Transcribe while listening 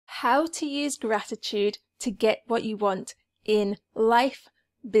how to use gratitude to get what you want in life,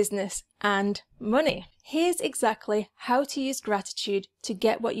 business, and money. Here's exactly how to use gratitude to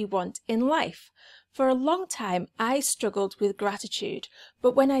get what you want in life. For a long time, I struggled with gratitude,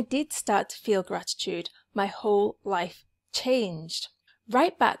 but when I did start to feel gratitude, my whole life changed.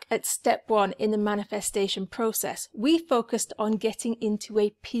 Right back at step 1 in the manifestation process, we focused on getting into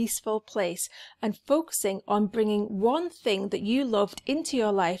a peaceful place and focusing on bringing one thing that you loved into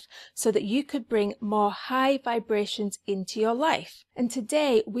your life so that you could bring more high vibrations into your life. And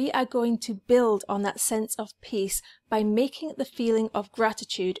today we are going to build on that sense of peace by making the feeling of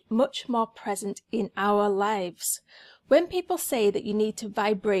gratitude much more present in our lives. When people say that you need to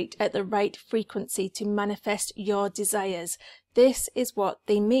vibrate at the right frequency to manifest your desires, this is what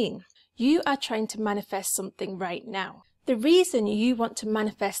they mean. You are trying to manifest something right now. The reason you want to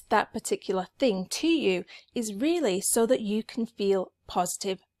manifest that particular thing to you is really so that you can feel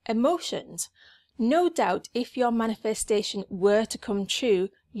positive emotions. No doubt if your manifestation were to come true,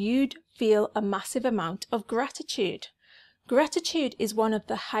 you'd feel a massive amount of gratitude. Gratitude is one of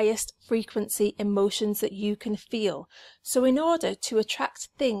the highest frequency emotions that you can feel. So in order to attract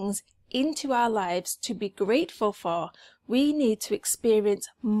things into our lives to be grateful for, we need to experience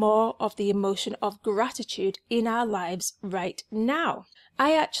more of the emotion of gratitude in our lives right now.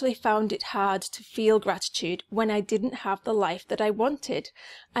 I actually found it hard to feel gratitude when I didn't have the life that I wanted,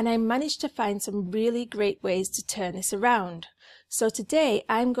 and I managed to find some really great ways to turn this around. So today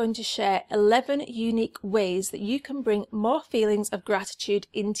I'm going to share 11 unique ways that you can bring more feelings of gratitude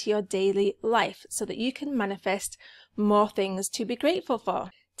into your daily life so that you can manifest more things to be grateful for.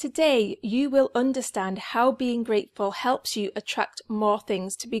 Today you will understand how being grateful helps you attract more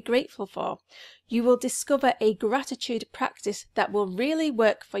things to be grateful for. You will discover a gratitude practice that will really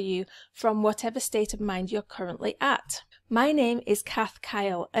work for you from whatever state of mind you're currently at. My name is Kath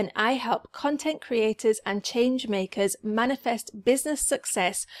Kyle, and I help content creators and change makers manifest business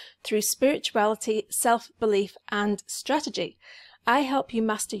success through spirituality, self-belief, and strategy. I help you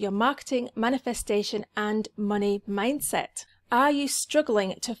master your marketing, manifestation, and money mindset. Are you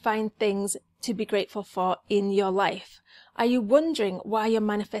struggling to find things to be grateful for in your life? Are you wondering why your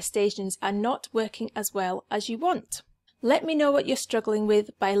manifestations are not working as well as you want? Let me know what you're struggling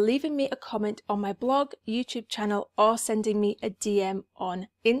with by leaving me a comment on my blog, YouTube channel, or sending me a DM on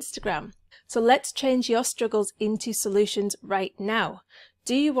Instagram. So let's change your struggles into solutions right now.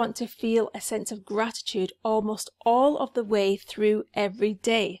 Do you want to feel a sense of gratitude almost all of the way through every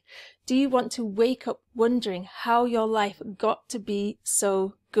day? Do you want to wake up wondering how your life got to be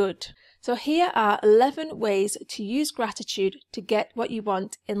so good? So here are 11 ways to use gratitude to get what you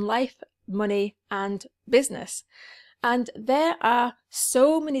want in life, money, and business. And there are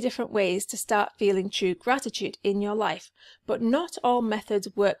so many different ways to start feeling true gratitude in your life, but not all methods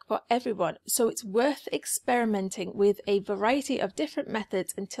work for everyone, so it's worth experimenting with a variety of different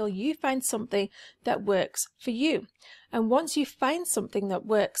methods until you find something that works for you. And once you find something that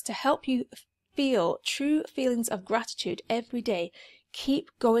works to help you feel true feelings of gratitude every day,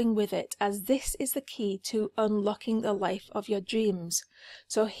 keep going with it, as this is the key to unlocking the life of your dreams.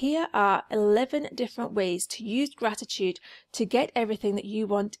 So here are 11 different ways to use gratitude to get everything that you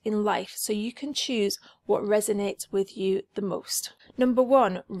want in life so you can choose what resonates with you the most. Number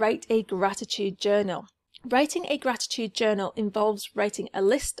 1, write a gratitude journal. Writing a gratitude journal involves writing a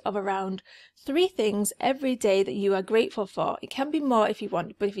list of around 3 things every day that you are grateful for. It can be more if you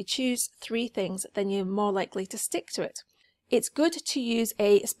want, but if you choose 3 things, then you're more likely to stick to it. It's good to use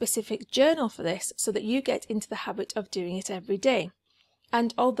a specific journal for this so that you get into the habit of doing it every day.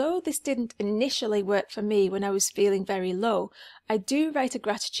 And although this didn't initially work for me when I was feeling very low, I do write a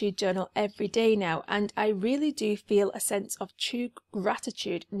gratitude journal every day now, and I really do feel a sense of true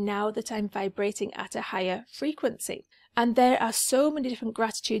gratitude now that I'm vibrating at a higher frequency. And there are so many different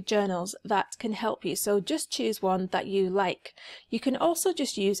gratitude journals that can help you, so just choose one that you like. You can also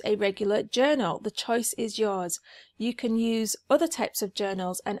just use a regular journal. The choice is yours. You can use other types of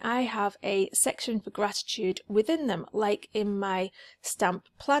journals, and I have a section for gratitude within them, like in my stamp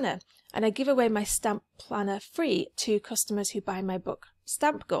planner. And I give away my stamp planner free to customers who buy my book,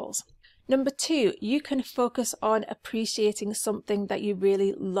 Stamp Goals. Number 2, you can focus on appreciating something that you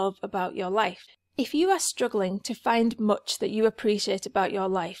really love about your life. If you are struggling to find much that you appreciate about your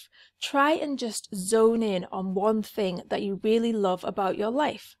life, try and just zone in on one thing that you really love about your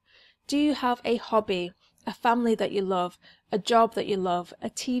life. Do you have a hobby, a family that you love, a job that you love, a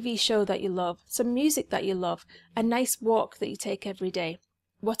TV show that you love, some music that you love, a nice walk that you take every day?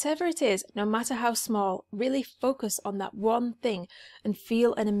 Whatever it is, no matter how small, really focus on that one thing and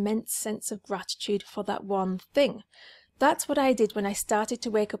feel an immense sense of gratitude for that one thing. That's what I did when I started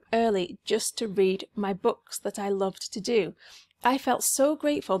to wake up early just to read my books that I loved to do. I felt so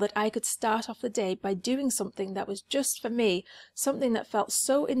grateful that I could start off the day by doing something that was just for me, something that felt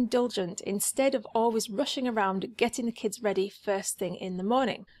so indulgent instead of always rushing around getting the kids ready first thing in the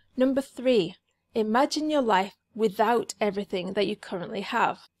morning. Number 3, imagine your life without everything that you currently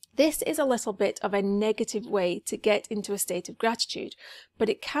have. This is a little bit of a negative way to get into a state of gratitude, but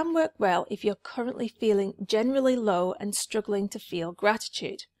it can work well if you're currently feeling generally low and struggling to feel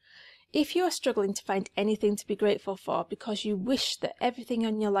gratitude. If you are struggling to find anything to be grateful for because you wish that everything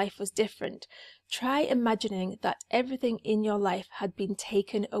in your life was different, try imagining that everything in your life had been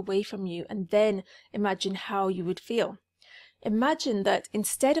taken away from you, and then imagine how you would feel. Imagine that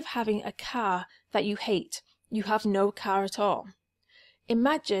instead of having a car that you hate, you have no car at all.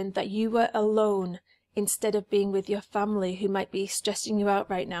 Imagine that you were alone instead of being with your family who might be stressing you out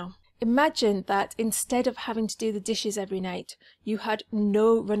right now. Imagine that instead of having to do the dishes every night, you had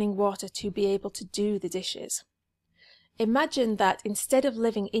no running water to be able to do the dishes. Imagine that instead of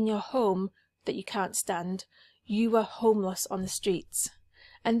living in your home that you can't stand, you were homeless on the streets.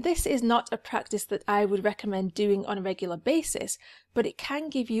 And this is not a practice that I would recommend doing on a regular basis, but it can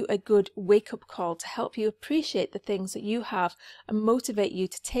give you a good wake-up call to help you appreciate the things that you have and motivate you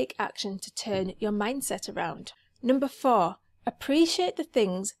to take action to turn your mindset around. Number 4, appreciate the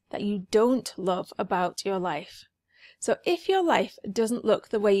things that you don't love about your life. So if your life doesn't look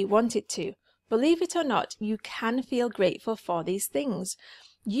the way you want it to, believe it or not, you can feel grateful for these things.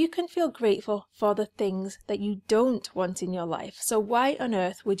 You can feel grateful for the things that you don't want in your life. So why on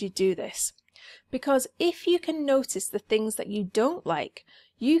earth would you do this? Because if you can notice the things that you don't like,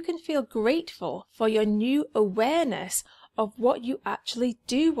 you can feel grateful for your new awareness of what you actually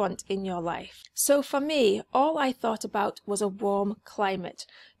do want in your life. So for me, all I thought about was a warm climate,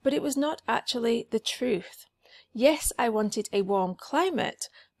 but it was not actually the truth. Yes, I wanted a warm climate,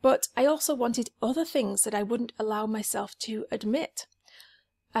 but I also wanted other things that I wouldn't allow myself to admit.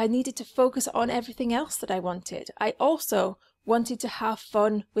 I needed to focus on everything else that I wanted. I also wanted to have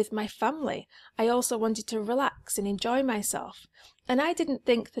fun with my family. I also wanted to relax and enjoy myself. And I didn't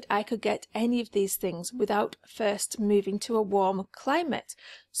think that I could get any of these things without first moving to a warm climate,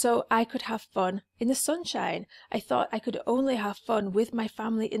 so I could have fun in the sunshine. I thought I could only have fun with my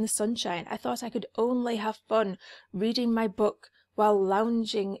family in the sunshine. I thought I could only have fun reading my book while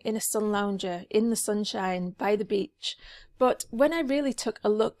lounging in a sun lounger in the sunshine by the beach. But when I really took a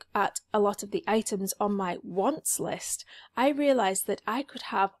look at a lot of the items on my wants list, I realized that I could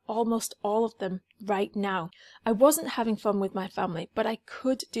have almost all of them right now. I wasn't having fun with my family, but I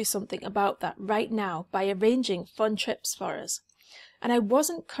could do something about that right now by arranging fun trips for us. And I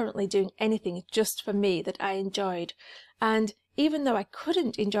wasn't currently doing anything just for me that I enjoyed. And even though I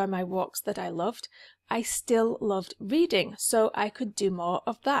couldn't enjoy my walks that I loved, I still loved reading, so I could do more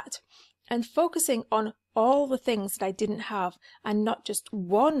of that. And focusing on all the things that I didn't have and not just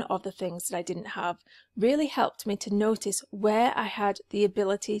one of the things that I didn't have really helped me to notice where I had the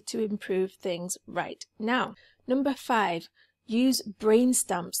ability to improve things right now. Number 5, use brain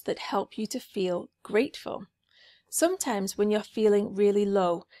stamps that help you to feel grateful. Sometimes when you're feeling really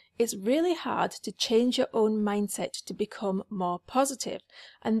low, it's really hard to change your own mindset to become more positive,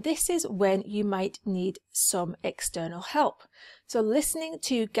 and this is when you might need some external help. So listening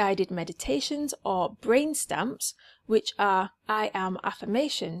to guided meditations or brain stamps, which are I am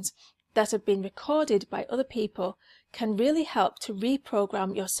affirmations that have been recorded by other people, can really help to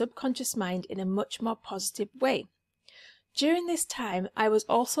reprogram your subconscious mind in a much more positive way. During this time, I was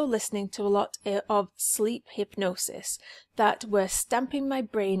also listening to a lot of sleep hypnosis that were stamping my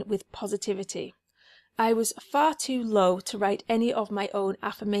brain with positivity. I was far too low to write any of my own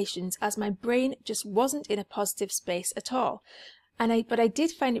affirmations as my brain just wasn't in a positive space at all. But I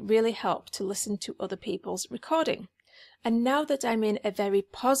did find it really helped to listen to other people's recording. And now that I'm in a very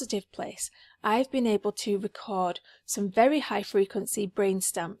positive place, I've been able to record some very high frequency brain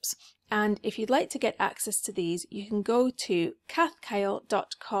stamps. And if you'd like to get access to these, you can go to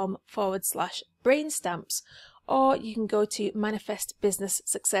kathkyle.com/brainstamps, or you can go to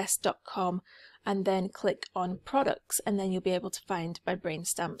manifestbusinesssuccess.com and then click on products, and then you'll be able to find my brain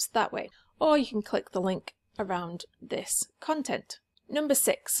stamps that way. Or you can click the link around this content. Number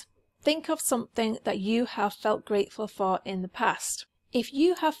 6, think of something that you have felt grateful for in the past. If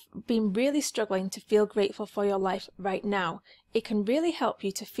you have been really struggling to feel grateful for your life right now, it can really help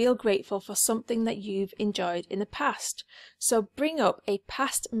you to feel grateful for something that you've enjoyed in the past. So bring up a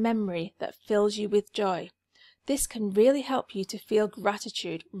past memory that fills you with joy. This can really help you to feel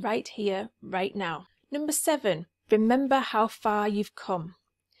gratitude right here, right now. Number 7, remember how far you've come.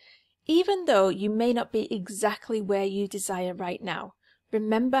 Even though you may not be exactly where you desire right now,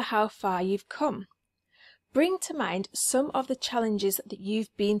 remember how far you've come. Bring to mind some of the challenges that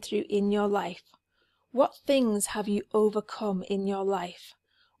you've been through in your life. What things have you overcome in your life?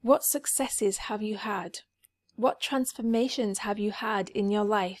 What successes have you had? What transformations have you had in your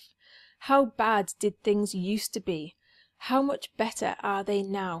life? How bad did things used to be? How much better are they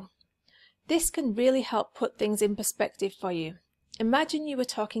now? This can really help put things in perspective for you. Imagine you were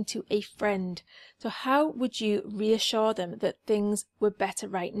talking to a friend. So how would you reassure them that things were better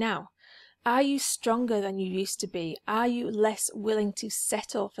right now? Are you stronger than you used to be? Are you less willing to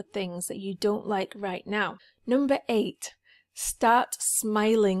settle for things that you don't like right now? Number 8, start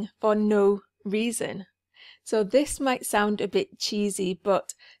smiling for no reason. So this might sound a bit cheesy,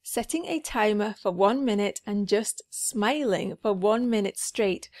 but setting a timer for 1 minute and just smiling for 1 minute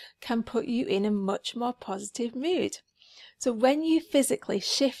straight can put you in a much more positive mood. So when you physically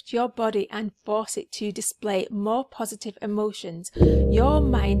shift your body and force it to display more positive emotions, your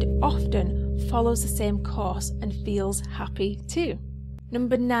mind often follows the same course and feels happy too.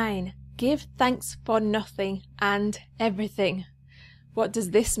 Number 9, give thanks for nothing and everything. What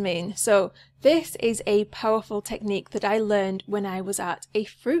does this mean? So this is a powerful technique that I learned when I was at a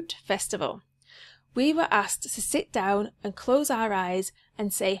fruit festival. We were asked to sit down and close our eyes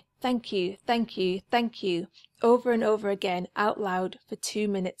and say thank you, thank you, thank you over and over again out loud for 2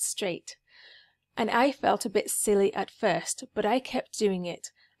 minutes straight. And I felt a bit silly at first, but I kept doing it,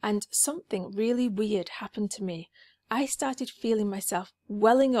 and something really weird happened to me. I started feeling myself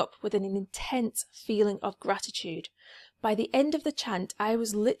welling up with an intense feeling of gratitude. By the end of the chant, I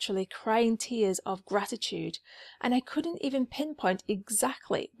was literally crying tears of gratitude, and I couldn't even pinpoint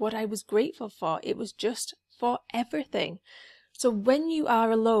exactly what I was grateful for. It was just for everything. So when you are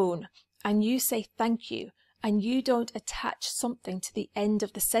alone and you say thank you, and you don't attach something to the end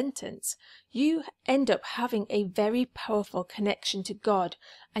of the sentence, you end up having a very powerful connection to God,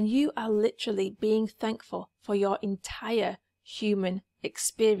 and you are literally being thankful for your entire human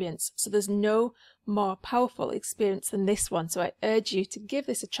experience. So there's no more powerful experience than this one. So I urge you to give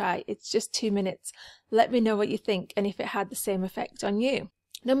this a try. It's just 2 minutes. Let me know what you think and if it had the same effect on you.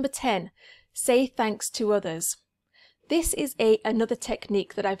 Number 10, say thanks to others. This is another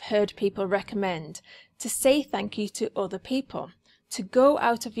technique that I've heard people recommend, to say thank you to other people, to go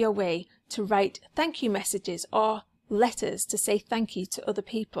out of your way to write thank you messages or letters to say thank you to other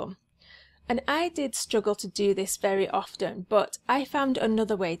people. And I did struggle to do this very often, but I found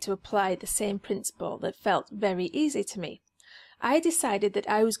another way to apply the same principle that felt very easy to me. I decided that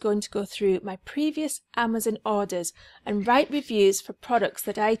I was going to go through my previous Amazon orders and write reviews for products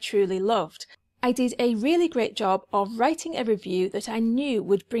that I truly loved. I did a really great job of writing a review that I knew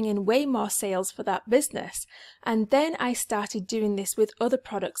would bring in way more sales for that business. And then I started doing this with other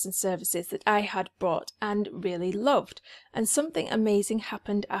products and services that I had bought and really loved. And something amazing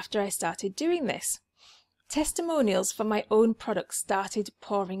happened after I started doing this. Testimonials for my own products started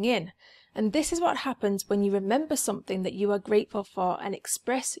pouring in. And this is what happens when you remember something that you are grateful for and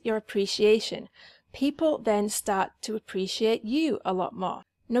express your appreciation. People then start to appreciate you a lot more.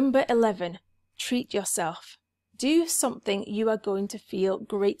 Number 11. Treat yourself. Do something you are going to feel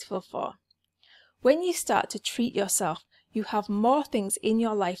grateful for. When you start to treat yourself, you have more things in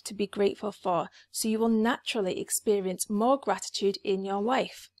your life to be grateful for, so you will naturally experience more gratitude in your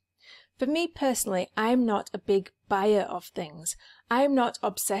life. For me personally, I'm not a big buyer of things. I'm not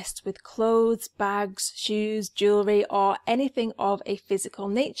obsessed with clothes, bags, shoes, jewelry, or anything of a physical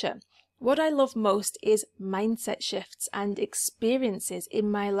nature. What I love most is mindset shifts and experiences in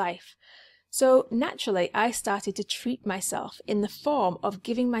my life. So naturally, I started to treat myself in the form of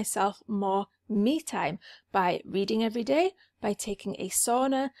giving myself more me time by reading every day, by taking a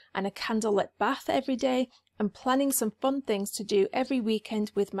sauna and a candlelit bath every day, and planning some fun things to do every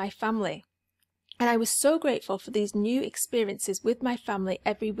weekend with my family. And I was so grateful for these new experiences with my family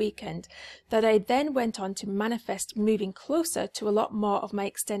every weekend that I then went on to manifest moving closer to a lot more of my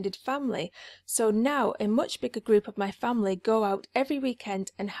extended family. So now a much bigger group of my family go out every weekend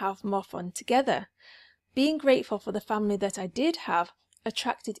and have more fun together. Being grateful for the family that I did have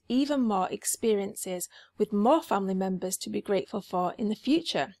attracted even more experiences with more family members to be grateful for in the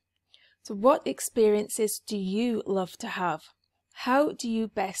future. So what experiences do you love to have? How do you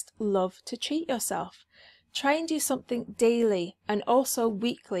best love to treat yourself? Try and do something daily and also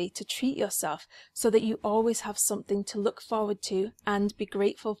weekly to treat yourself so that you always have something to look forward to and be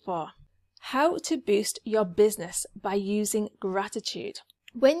grateful for. How to boost your business by using gratitude.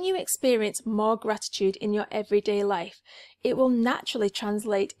 When you experience more gratitude in your everyday life, it will naturally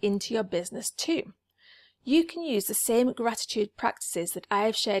translate into your business too. You can use the same gratitude practices that I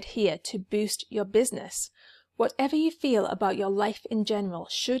have shared here to boost your business. Whatever you feel about your life in general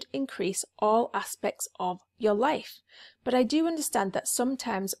should increase all aspects of your life. But I do understand that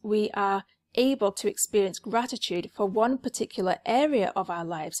sometimes we are able to experience gratitude for one particular area of our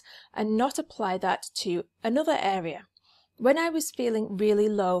lives and not apply that to another area. When I was feeling really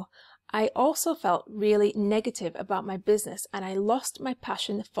low, I also felt really negative about my business and I lost my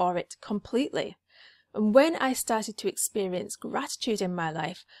passion for it completely. And when I started to experience gratitude in my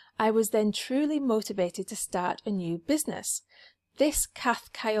life, I was then truly motivated to start a new business. This Kath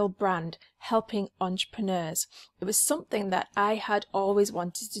brand, helping entrepreneurs, it was something that I had always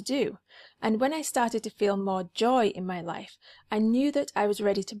wanted to do. And when I started to feel more joy in my life, I knew that I was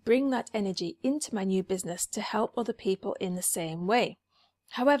ready to bring that energy into my new business to help other people in the same way.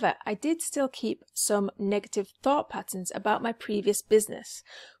 However, I did still keep some negative thought patterns about my previous business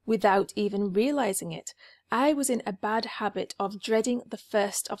without even realizing it. I was in a bad habit of dreading the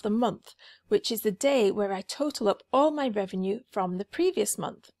first of the month, which is the day where I total up all my revenue from the previous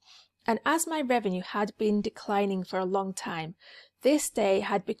month. And as my revenue had been declining for a long time, this day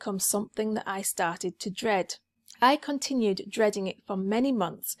had become something that I started to dread. I continued dreading it for many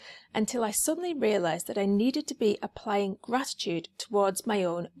months until I suddenly realized that I needed to be applying gratitude towards my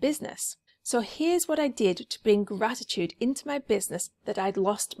own business. So here's what I did to bring gratitude into my business that I'd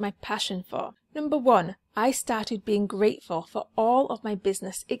lost my passion for. Number 1, I started being grateful for all of my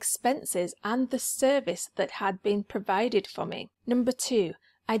business expenses and the service that had been provided for me. Number 2,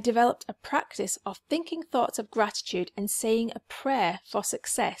 I developed a practice of thinking thoughts of gratitude and saying a prayer for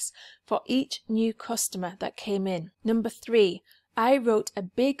success for each new customer that came in. Number 3, I wrote a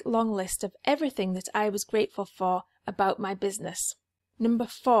big long list of everything that I was grateful for about my business. Number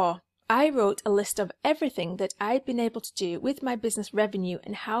 4, I wrote a list of everything that I'd been able to do with my business revenue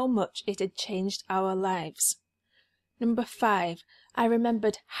and how much it had changed our lives. Number 5, I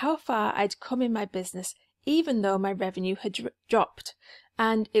remembered how far I'd come in my business even though my revenue had dropped,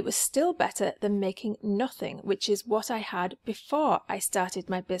 and it was still better than making nothing, which is what I had before I started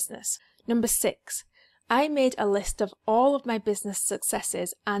my business. Number 6, I made a list of all of my business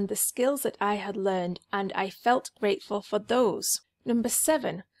successes and the skills that I had learned, and I felt grateful for those. Number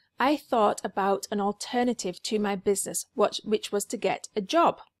 7, I thought about an alternative to my business, which was to get a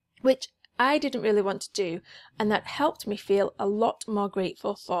job, which I didn't really want to do, and that helped me feel a lot more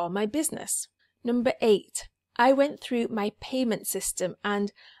grateful for my business. Number 8, I went through my payment system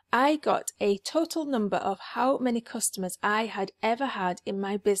and I got a total number of how many customers I had ever had in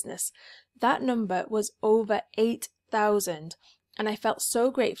my business. That number was over 8,000, and I felt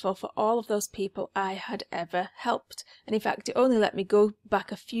so grateful for all of those people I had ever helped. And in fact, it only let me go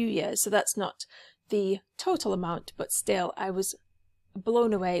back a few years, so that's not the total amount, but still I was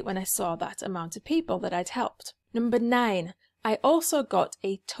blown away when I saw that amount of people that I'd helped. Number 9, I also got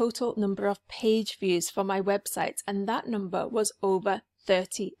a total number of page views for my website, and that number was over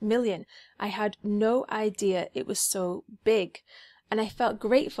 30 million. I had no idea it was so big, and I felt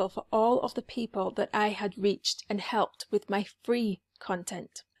grateful for all of the people that I had reached and helped with my free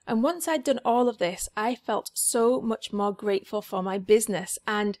content. And once I'd done all of this, I felt so much more grateful for my business,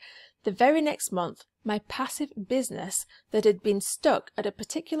 and the very next month, my passive business that had been stuck at a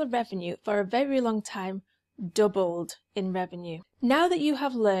particular revenue for a very long time doubled in revenue. Now that you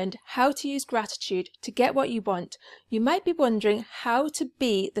have learned how to use gratitude to get what you want, you might be wondering how to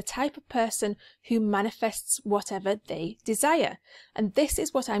be the type of person who manifests whatever they desire. And this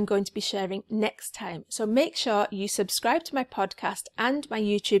is what I'm going to be sharing next time. So make sure you subscribe to my podcast and my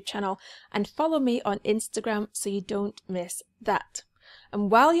YouTube channel and follow me on Instagram so you don't miss that. And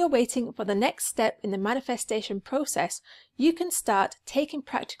while you're waiting for the next step in the manifestation process, you can start taking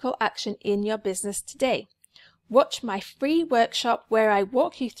practical action in your business today. Watch my free workshop where I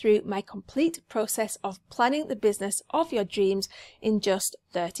walk you through my complete process of planning the business of your dreams in just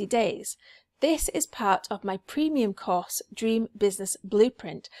 30 days. This is part of my premium course, Dream Business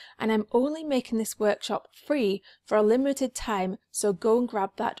Blueprint, and I'm only making this workshop free for a limited time, so go and grab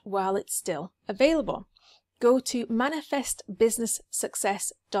that while it's still available. Go to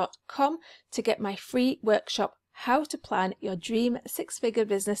manifestbusinesssuccess.com to get my free workshop, How to Plan Your Dream Six-Figure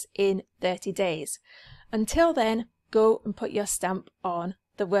Business in 30 Days. Until then, go and put your stamp on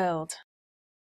the world.